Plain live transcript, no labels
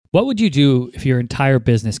What would you do if your entire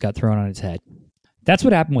business got thrown on its head? That's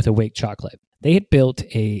what happened with Awake Chocolate. They had built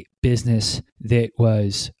a business that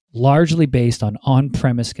was largely based on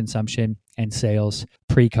on-premise consumption and sales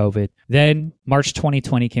pre-COVID. Then March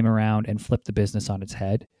 2020 came around and flipped the business on its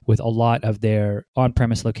head with a lot of their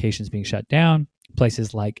on-premise locations being shut down,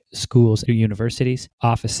 places like schools, universities,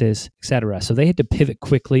 offices, etc. So they had to pivot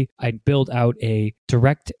quickly and build out a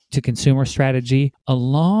direct-to-consumer strategy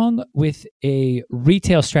along with a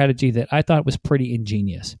retail strategy that I thought was pretty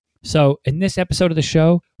ingenious. So in this episode of the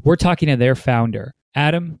show, we're talking to their founder,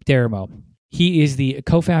 Adam D'Eramo. He is the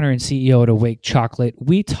co-founder and CEO at Awake Chocolate.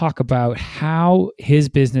 We talk about how his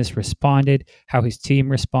business responded, how his team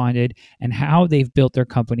responded, and how they've built their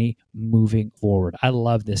company moving forward. I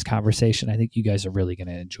love this conversation. I think you guys are really going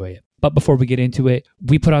to enjoy it. But before we get into it,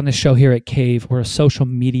 we put on the show here at Cave. We're a social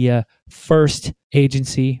media first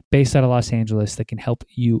agency based out of Los Angeles that can help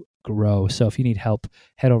you grow. So if you need help,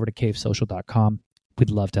 head over to cavesocial.com. We'd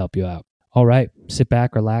love to help you out. All right, sit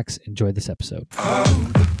back, relax, enjoy this episode.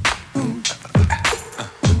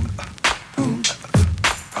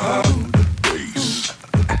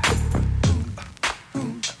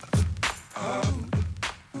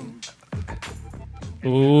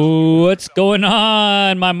 What's going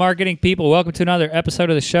on, my marketing people? Welcome to another episode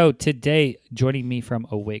of the show. Today, joining me from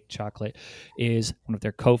Awake Chocolate is one of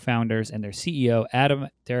their co-founders and their CEO, Adam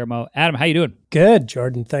D'Eramo. Adam, how you doing? Good,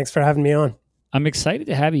 Jordan. Thanks for having me on. I'm excited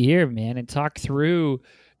to have you here, man, and talk through,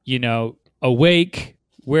 Awake,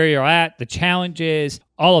 where you're at, the challenges,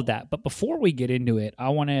 all of that. But before we get into it, I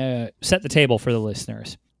want to set the table for the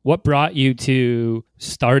listeners. What brought you to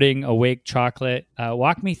starting Awake Chocolate?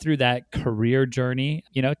 Walk me through that career journey,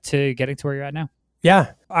 to getting to where you're at now.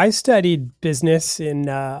 Yeah, I studied business in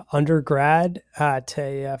undergrad at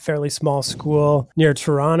a fairly small school near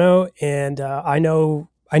Toronto. And I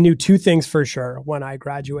knew two things for sure when I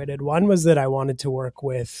graduated. One was that I wanted to work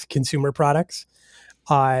with consumer products.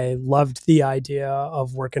 I loved the idea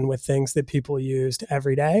of working with things that people used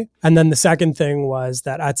every day. And then the second thing was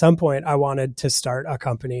that at some point I wanted to start a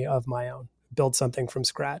company of my own, build something from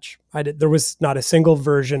scratch. There was not a single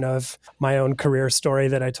version of my own career story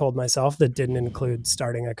that I told myself that didn't include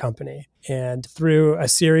starting a company. And through a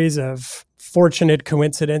series of fortunate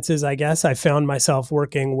coincidences, I guess, I found myself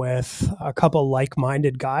working with a couple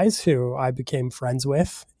like-minded guys who I became friends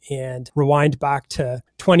with. And rewind back to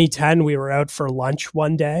 2010, we were out for lunch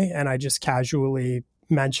one day and I just casually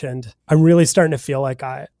mentioned, I'm really starting to feel like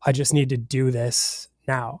I just need to do this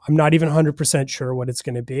now. I'm not even 100% sure what it's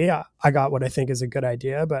going to be. I got what I think is a good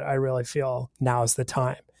idea, but I really feel now is the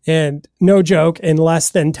time. And no joke, in less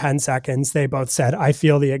than 10 seconds, they both said, I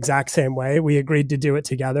feel the exact same way. We agreed to do it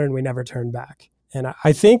together and we never turned back. And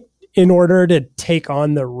I think in order to take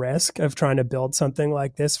on the risk of trying to build something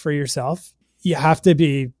like this for yourself, you have to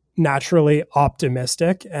be naturally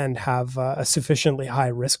optimistic and have a sufficiently high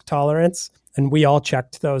risk tolerance. And we all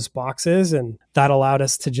checked those boxes and that allowed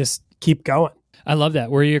us to just keep going. I love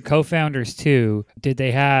that. Were your co-founders too? Did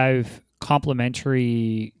they have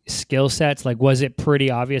complementary skill sets? Like, was it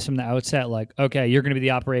pretty obvious from the outset? Like, okay, you're going to be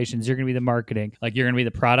the operations, you're going to be the marketing, like you're going to be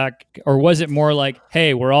the product? Or was it more like,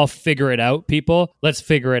 hey, we're all figure it out people, let's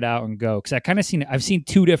figure it out and go? Because I've seen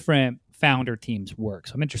two different founder teams work.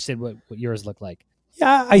 So I'm interested what yours look like.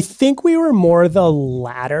 Yeah, I think we were more the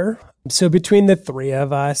latter. So between the three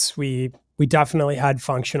of us, we definitely had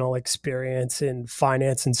functional experience in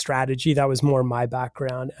finance and strategy. That was more my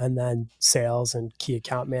background, and then sales and key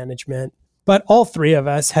account management. But all three of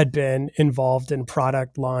us had been involved in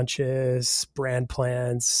product launches, brand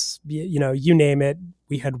plans, you name it.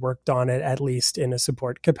 We had worked on it at least in a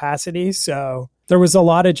support capacity. So there was a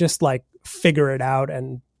lot of just like figure it out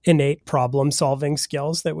and innate problem solving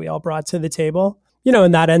skills that we all brought to the table.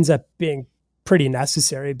 And that ends up being pretty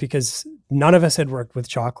necessary because none of us had worked with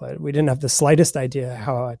chocolate. We didn't have the slightest idea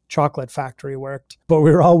how a chocolate factory worked, but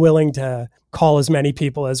we were all willing to call as many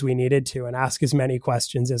people as we needed to and ask as many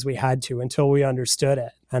questions as we had to until we understood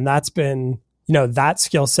it. And that's been, that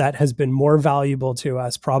skill set has been more valuable to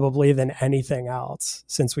us probably than anything else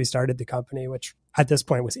since we started the company, which at this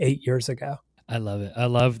point was 8 years ago. I love it. I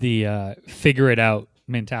love the figure it out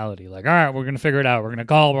mentality. Like, all right, we're going to figure it out. We're going to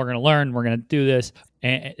call, we're going to learn, we're going to do this.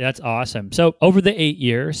 And that's awesome. So over the 8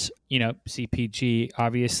 years, CPG,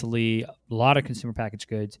 obviously a lot of consumer packaged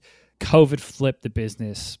goods, COVID flipped the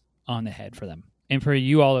business on the head for them. And for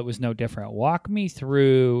you all, it was no different. Walk me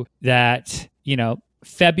through that,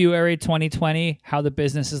 February 2020, how the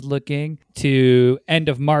business is looking, to end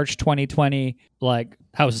of March 2020, like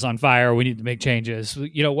house is on fire, we need to make changes.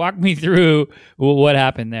 Walk me through what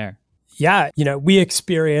happened there. Yeah, we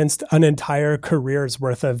experienced an entire career's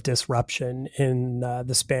worth of disruption in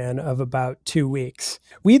the span of about 2 weeks.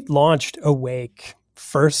 We launched Awake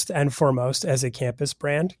first and foremost as a campus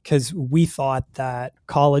brand because we thought that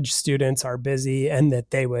college students are busy and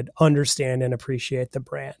that they would understand and appreciate the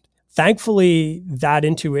brand. Thankfully, that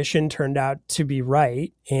intuition turned out to be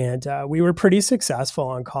right, and we were pretty successful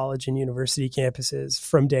on college and university campuses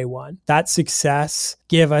from day one. That success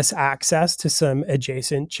gave us access to some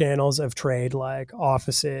adjacent channels of trade like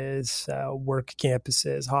offices, work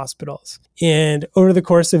campuses, hospitals. And over the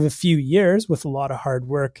course of a few years, with a lot of hard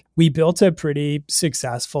work, we built a pretty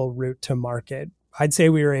successful route to market. I'd say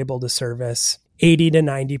we were able to service 80 to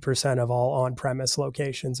 90% of all on-premise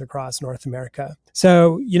locations across North America.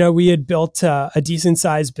 So, we had built a decent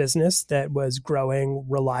sized business that was growing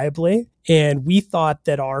reliably. And we thought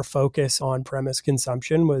that our focus on premise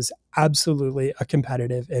consumption was absolutely a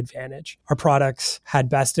competitive advantage. Our products had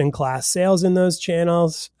best in class sales in those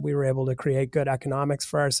channels. We were able to create good economics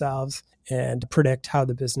for ourselves and predict how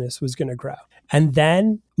the business was going to grow. And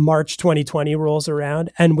then March 2020 rolls around,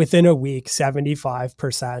 and within a week,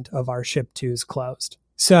 75% of our ship-tos closed.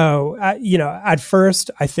 So, at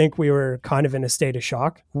first, I think we were kind of in a state of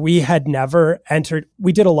shock. We had never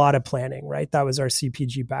we did a lot of planning, right? That was our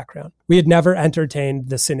CPG background. We had never entertained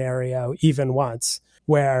the scenario even once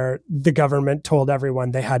where the government told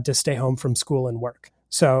everyone they had to stay home from school and work.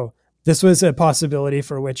 So this was a possibility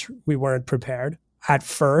for which we weren't prepared. At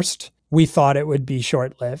first, we thought it would be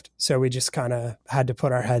short-lived, so we just kind of had to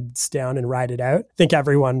put our heads down and ride it out. I think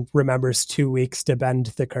everyone remembers 2 weeks to bend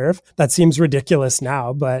the curve. That seems ridiculous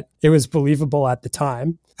now, but it was believable at the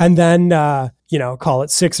time. And then, call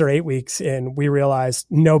it 6 or 8 weeks in, we realized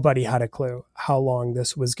nobody had a clue how long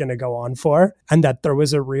this was going to go on for, and that there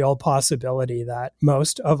was a real possibility that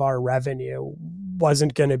most of our revenue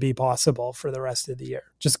wasn't going to be possible for the rest of the year,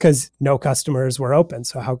 just because no customers were open.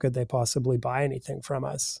 So how could they possibly buy anything from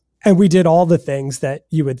us? And we did all the things that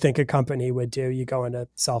you would think a company would do. You go into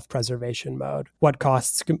self-preservation mode. What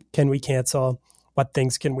costs can we cancel? What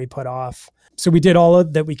things can we put off? So we did all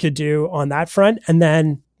of that we could do on that front. And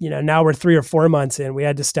then, now we're 3 or 4 months in, we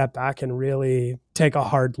had to step back and really take a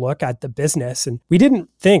hard look at the business. And we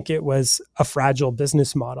didn't think it was a fragile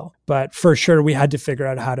business model, but for sure we had to figure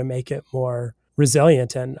out how to make it more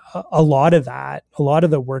resilient. And a lot of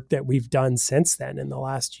the work that we've done since then in the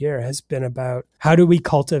last year has been about how do we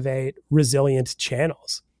cultivate resilient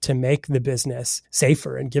channels to make the business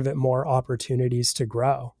safer and give it more opportunities to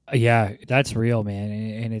grow. Yeah, that's real, man.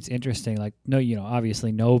 And it's interesting. Like, no,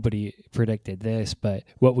 obviously nobody predicted this, but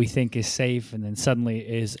what we think is safe and then suddenly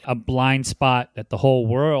is a blind spot that the whole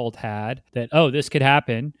world had that, oh, this could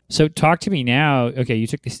happen. So talk to me now. Okay, you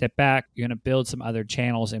took the step back. You're going to build some other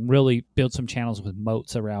channels and really build some channels with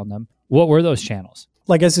moats around them. What were those channels?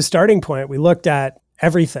 Like, as a starting point, we looked at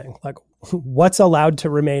everything. Like, what's allowed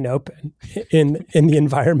to remain open in the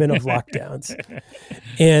environment of lockdowns.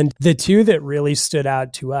 And the two that really stood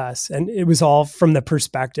out to us, and it was all from the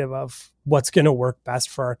perspective of what's going to work best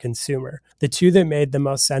for our consumer. The two that made the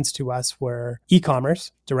most sense to us were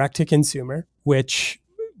e-commerce, direct to consumer, which,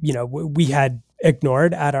 we had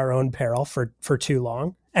ignored at our own peril for too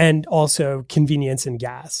long. And also convenience and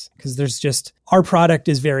gas, because our product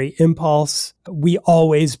is very impulse. We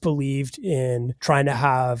always believed in trying to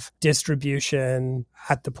have distribution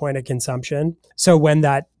at the point of consumption. So when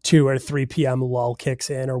that 2 or 3 p.m. lull kicks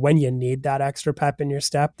in, or when you need that extra pep in your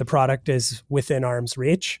step, the product is within arm's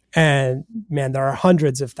reach. And man, there are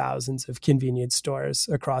hundreds of thousands of convenience stores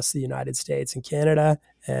across the United States and Canada.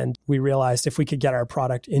 And we realized if we could get our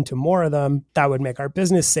product into more of them, that would make our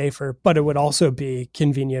business safer, but it would also be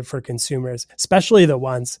convenient for consumers, especially the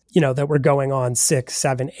ones, that were going on 6,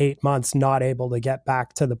 7, 8 months, not able to get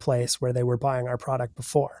back to the place where they were buying our product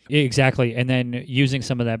before. Exactly. And then using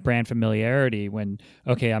some of that brand familiarity when,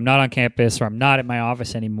 okay, I'm not on campus or I'm not at my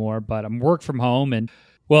office anymore, but I'm work from home and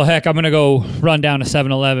well, heck, I'm going to go run down to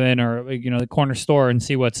 7-Eleven or, the corner store and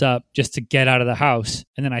see what's up just to get out of the house.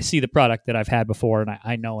 And then I see the product that I've had before and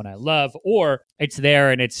I know and I love, or it's there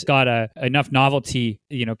and it's got enough novelty,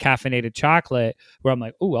 caffeinated chocolate where I'm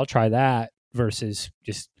like, oh, I'll try that versus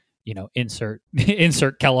just,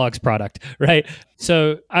 insert Kellogg's product, right?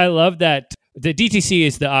 So I love that. The DTC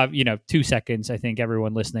is the, 2 seconds. I think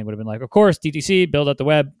everyone listening would have been like, of course, DTC, build out the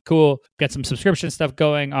web, cool, get some subscription stuff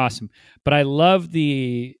going, awesome. But I love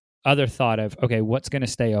the other thought of, okay, what's going to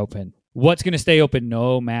stay open? What's going to stay open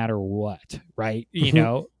no matter what, right?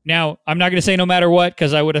 Mm-hmm. Now, I'm not going to say no matter what,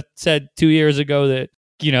 because I would have said 2 years ago that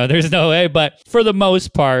there's no way. But for the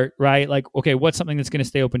most part, right? Like, okay, what's something that's going to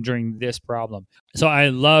stay open during this problem? So I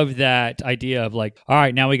love that idea of like, all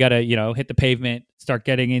right, now we got to, hit the pavement, start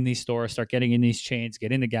getting in these stores, start getting in these chains,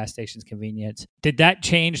 get into gas stations, convenience. Did that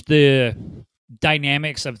change the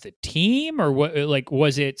dynamics of the team, or what? Like,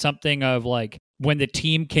 was it something of like when the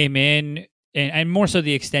team came in? And more so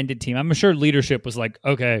the extended team. I'm sure leadership was like,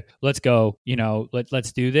 okay, let's go,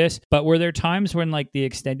 let's do this. But were there times when like the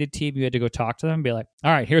extended team, you had to go talk to them and be like,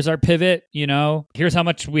 all right, here's our pivot, here's how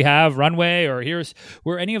much we have runway, or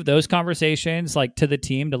were any of those conversations like to the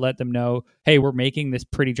team to let them know, hey, we're making this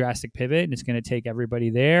pretty drastic pivot and it's going to take everybody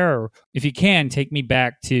there? Or if you can, take me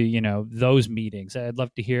back to, those meetings. I'd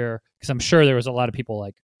love to hear, because I'm sure there was a lot of people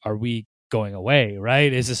like, are we going away,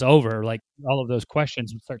 right? Is this over? Like all of those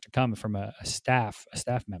questions would start to come from a staff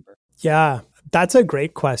member. Yeah, that's a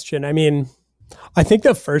great question. I mean, I think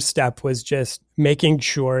the first step was just making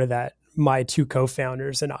sure that my two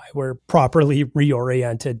co-founders and I were properly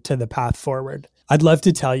reoriented to the path forward. I'd love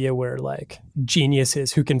to tell you we're like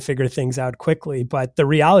geniuses who can figure things out quickly, but the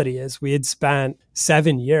reality is we had spent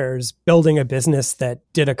 7 years building a business that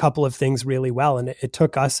did a couple of things really well, and it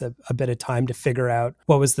took us a bit of time to figure out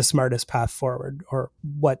what was the smartest path forward, or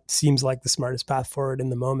what seems like the smartest path forward in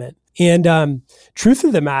the moment. And truth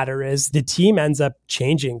of the matter is the team ends up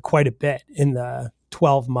changing quite a bit in the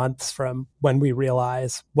 12 months from when we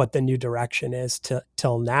realize what the new direction is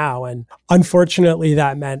till now. And unfortunately,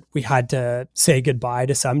 that meant we had to say goodbye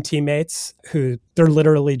to some teammates who there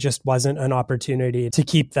literally just wasn't an opportunity to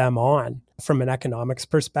keep them on from an economics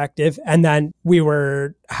perspective. And then we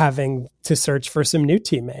were having to search for some new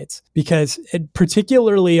teammates because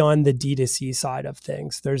particularly on the D2C side of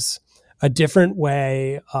things, there's a different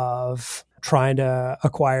way of trying to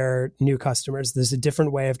acquire new customers. There's a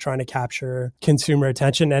different way of trying to capture consumer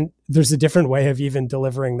attention. And there's a different way of even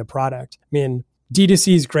delivering the product. I mean,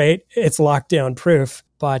 D2C is great. It's lockdown proof.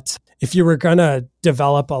 But if you were going to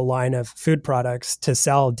develop a line of food products to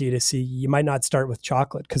sell D2C, you might not start with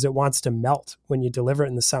chocolate because it wants to melt when you deliver it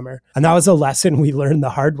in the summer. And that was a lesson we learned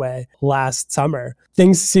the hard way last summer.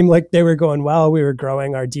 Things seemed like they were going well. We were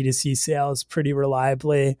growing our D2C sales pretty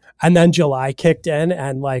reliably. And then July kicked in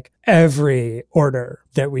and like every order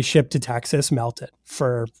that we shipped to Texas melted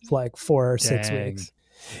for like 4 or 6 weeks.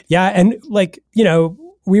 Yeah. And like,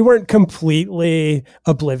 we weren't completely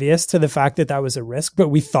oblivious to the fact that that was a risk, but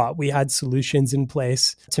we thought we had solutions in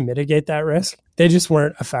place to mitigate that risk. They just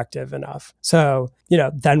weren't effective enough. So,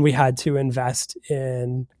 then we had to invest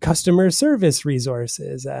in customer service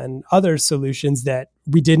resources and other solutions that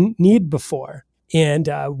we didn't need before. And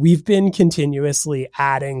we've been continuously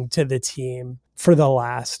adding to the team for the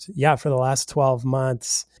last 12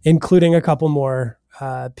 months, including a couple more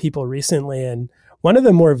people recently. And one of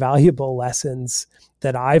the more valuable lessons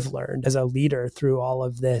that I've learned as a leader through all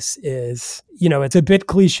of this is, it's a bit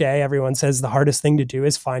cliche. Everyone says the hardest thing to do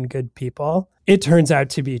is find good people. It turns out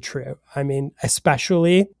to be true. I mean,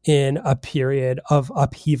 especially in a period of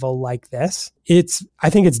upheaval like this, I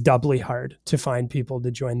think it's doubly hard to find people to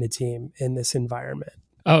join the team in this environment.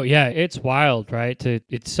 Oh, yeah. It's wild, right?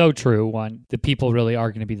 It's so true. One, the people really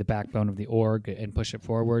are going to be the backbone of the org and push it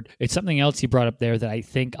forward. It's something else you brought up there that I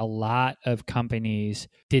think a lot of companies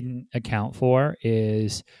didn't account for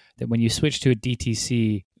is that when you switch to a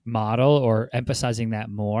DTC model or emphasizing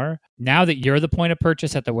that more, now that you're the point of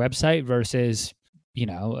purchase at the website versus,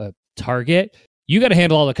 a Target, you got to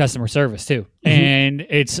handle all the customer service too. Mm-hmm. And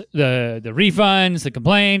it's the refunds, the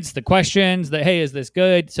complaints, the questions that, hey, is this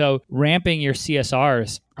good? So ramping your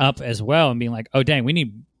CSRs up as well and being like, oh, dang, we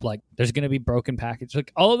need there's going to be broken package.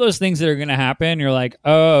 Like all of those things that are going to happen. You're like,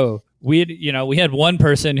 oh, we had one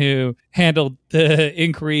person who handled the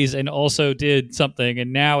inquiries and also did something.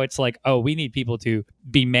 And now it's like, oh, we need people to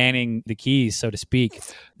be manning the keys, so to speak.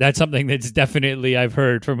 That's something that's definitely I've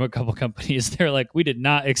heard from a couple companies. They're like, we did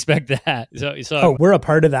not expect that. So we're a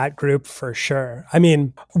part of that group for sure. I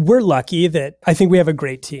mean, we're lucky that I think we have a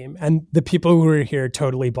great team and the people who are here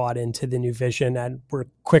totally bought into the new vision and were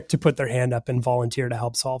quick to put their hand up and volunteer to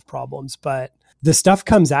help solve problems. But the stuff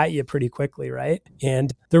comes at you pretty quickly, right?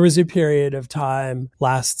 And there was a period of time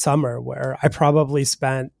last summer where I probably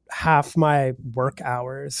spent half my work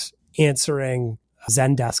hours answering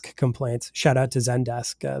Zendesk complaints. Shout out to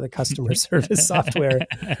Zendesk, the customer service software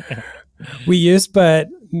we use. But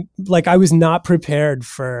I was not prepared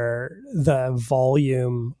for the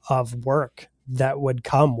volume of work that would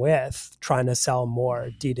come with trying to sell more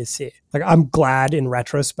D2C. Like, I'm glad in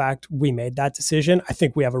retrospect we made that decision. I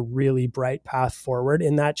think we have a really bright path forward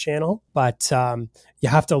in that channel, but you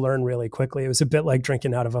have to learn really quickly. It was a bit like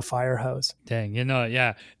drinking out of a fire hose. Dang,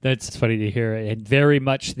 yeah, that's funny to hear. And very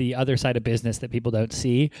much the other side of business that people don't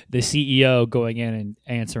see, the CEO going in and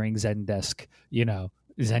answering Zendesk,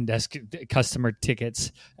 Zendesk customer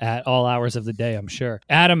tickets at all hours of the day, I'm sure.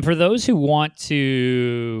 Adam, for those who want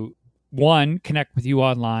to, 1, connect with you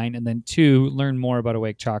online, and then 2, learn more about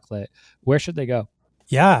Awake Chocolate, where should they go?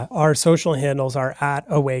 Yeah, our social handles are at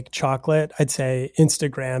Awake Chocolate. I'd say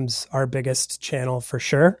Instagram's our biggest channel for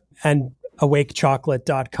sure. And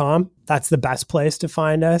awakechocolate.com. That's the best place to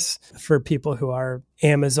find us. For people who are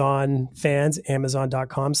Amazon fans,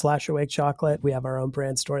 amazon.com/awakechocolate. We have our own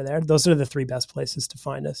brand store there. Those are the 3 best places to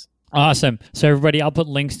find us. Awesome. So everybody, I'll put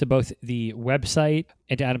links to both the website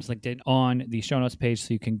and to Adam's LinkedIn on the show notes page,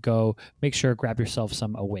 so you can go make sure, grab yourself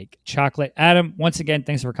some Awake Chocolate. Adam, once again,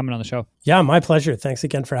 thanks for coming on the show. Yeah, my pleasure. Thanks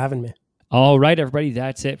again for having me. All right, everybody,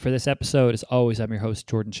 that's it for this episode. As always, I'm your host,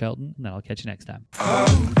 Jordan Shelton, and I'll catch you next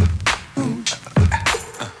time.